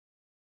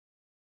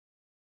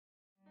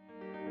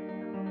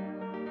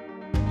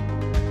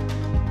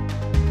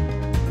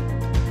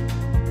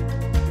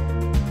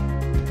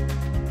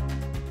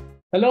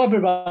Hello,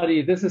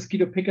 everybody. This is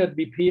Guido Pickert,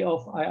 VP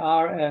of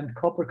IR and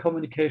Corporate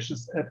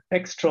Communications at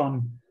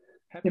Aixtron.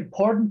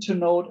 Important to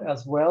note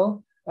as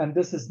well, and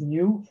this is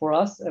new for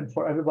us and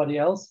for everybody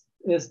else,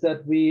 is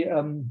that we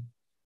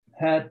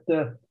had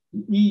the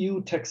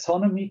EU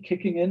taxonomy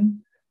kicking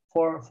in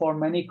for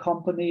many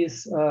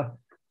companies,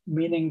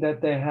 meaning that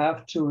they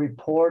have to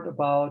report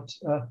about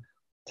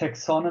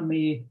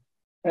taxonomy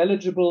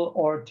eligible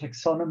or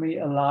taxonomy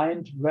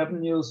aligned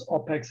revenues,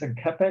 OPEX and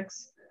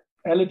CAPEX.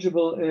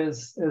 Eligible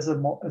is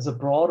a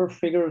broader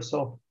figure,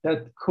 so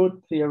that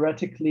could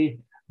theoretically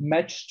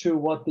match to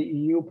what the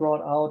EU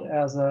brought out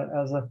as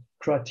a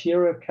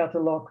criteria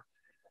catalog.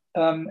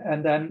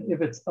 And then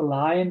if it's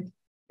aligned,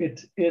 it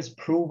is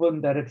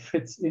proven that it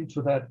fits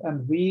into that.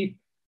 And we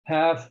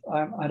have,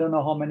 I don't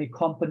know how many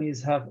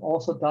companies have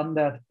also done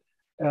that,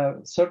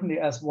 certainly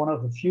as one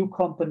of the few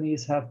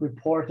companies have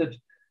reported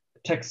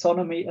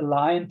taxonomy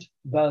aligned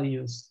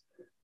values.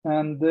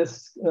 And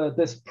this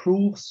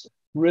proves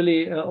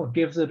really or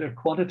gives it a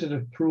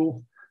quantitative proof.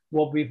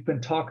 What we've been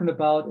talking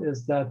about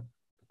is that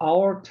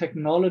our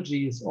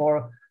technologies,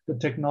 or the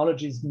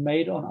technologies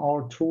made on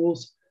our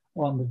tools,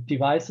 on the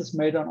devices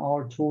made on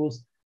our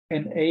tools,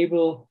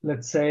 enable,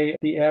 let's say,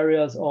 the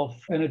areas of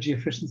energy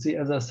efficiency,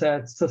 as I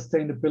said,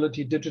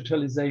 sustainability,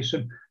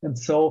 digitalization, and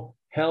so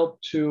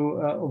help to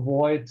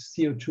avoid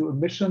CO2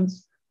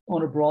 emissions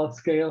on a broad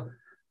scale.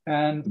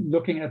 And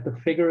looking at the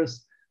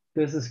figures,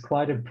 this is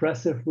quite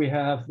impressive. We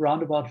have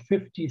around about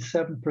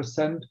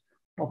 57%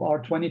 of our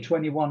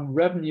 2021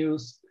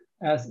 revenues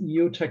as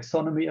EU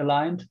taxonomy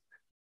aligned.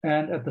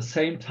 And at the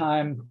same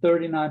time,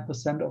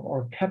 39% of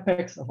our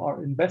CAPEX, of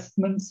our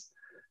investments,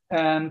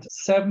 and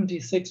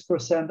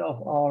 76%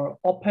 of our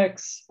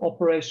OPEX,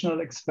 operational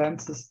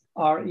expenses,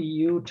 are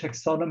EU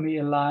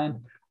taxonomy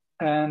aligned.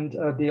 And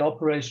the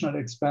operational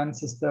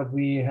expenses that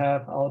we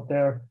have out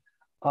there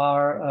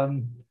are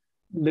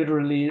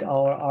literally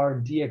our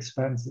R&D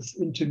expenses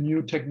into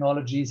new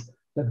technologies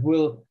that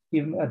will,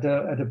 even at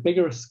a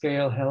bigger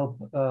scale, help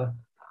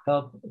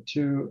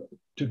to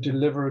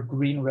deliver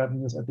green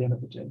revenues at the end of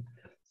the day.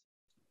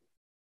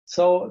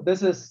 So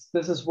this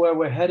is where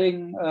we're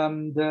heading.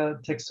 The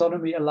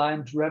taxonomy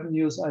aligned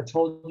revenues I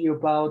told you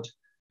about,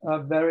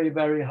 very,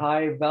 very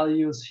high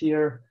values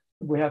here.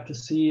 We have to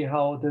see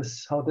how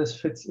this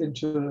fits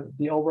into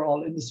the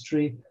overall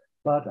industry,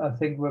 but I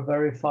think we're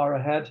very far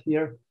ahead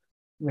here.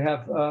 We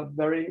have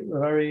very,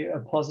 very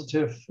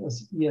positive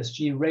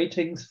ESG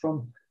ratings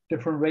from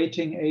different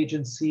rating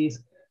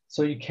agencies.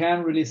 So you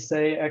can really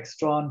say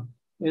Aixtron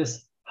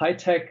is high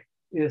tech,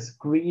 is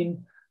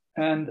green,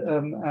 and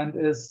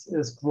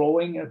is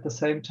growing at the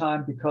same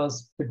time,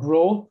 because the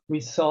growth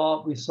we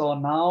saw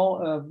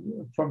now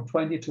from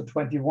 20 to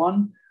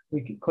 21,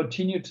 we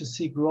continue to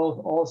see growth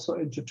also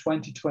into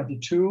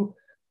 2022,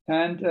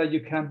 and you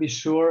can be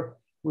sure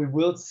we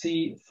will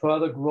see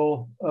further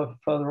growth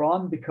further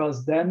on,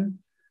 because then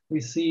we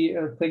see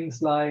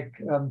things like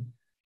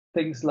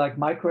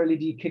micro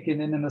LED kicking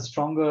in a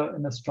stronger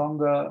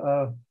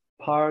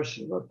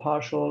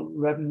partial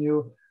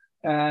revenue,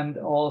 and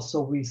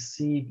also we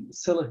see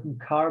silicon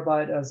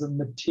carbide as a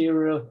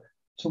material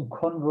to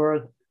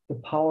convert the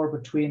power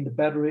between the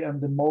battery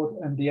and the motor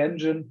and the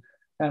engine,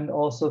 and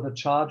also the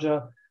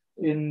charger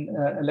in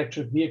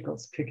electric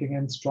vehicles kicking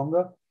in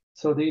stronger.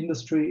 So the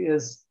industry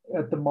is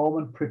at the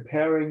moment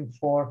preparing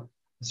for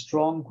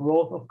strong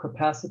growth of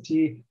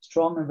capacity,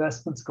 strong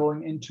investments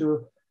going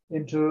into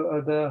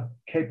the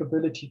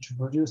capability to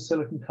produce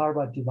silicon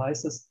carbide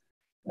devices,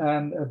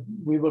 and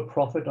we will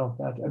profit off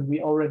that. And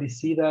we already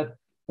see that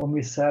when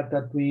we said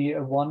that we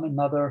won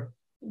another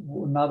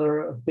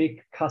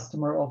big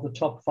customer of the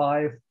top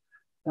 5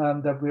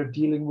 that we're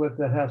dealing with,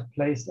 that has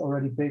placed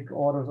already big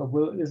orders,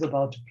 or is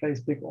about to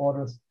place big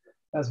orders,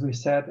 as we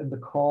said in the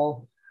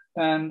call.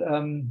 And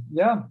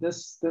yeah,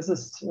 this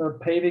is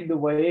paving the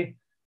way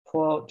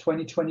for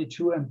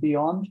 2022 and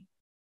beyond.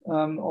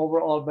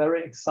 Overall,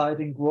 very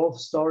exciting growth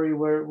story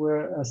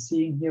we're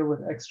seeing here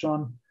with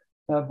Aixtron,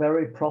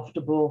 very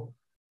profitable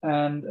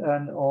and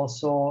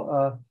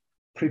also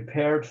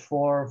prepared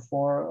for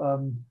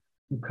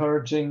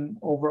encouraging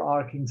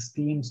overarching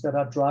themes that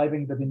are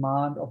driving the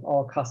demand of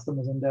our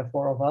customers and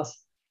therefore of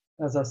us.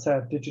 As I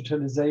said,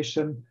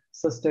 digitalization,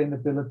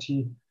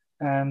 sustainability,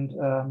 and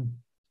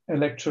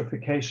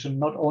electrification,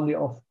 not only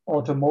of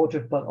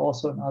automotive, but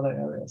also in other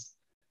areas.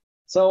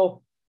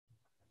 So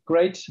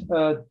great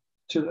that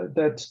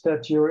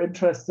you're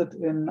interested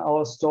in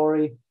our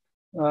story.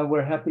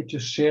 We're happy to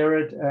share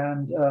it,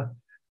 and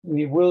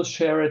we will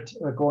share it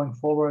going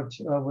forward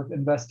with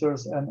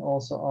investors and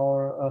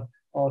also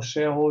our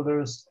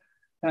shareholders.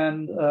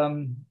 And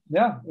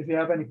yeah, if you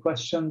have any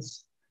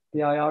questions, the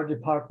IR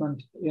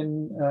department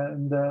in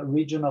the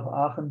region of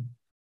Aachen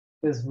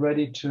is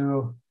ready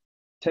to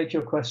take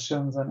your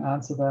questions and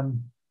answer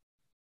them.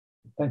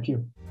 Thank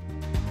you.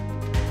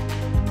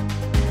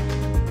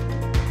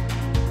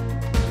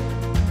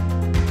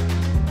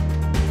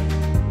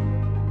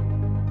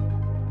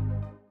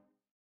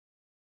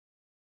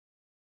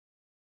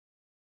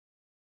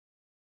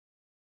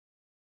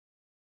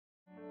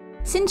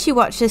 Since you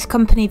watched this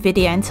company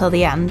video until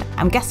the end,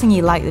 I'm guessing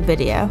you liked the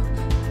video.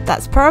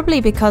 That's probably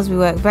because we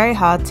work very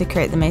hard to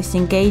create the most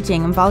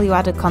engaging and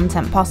value-added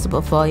content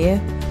possible for you.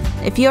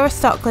 If you're a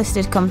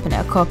stock-listed company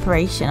or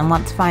corporation and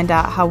want to find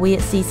out how we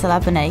at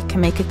C11A can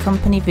make a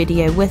company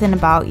video with and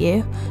about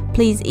you,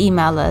 please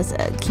email us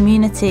at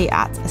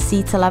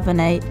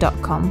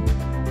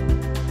community@c11a.com.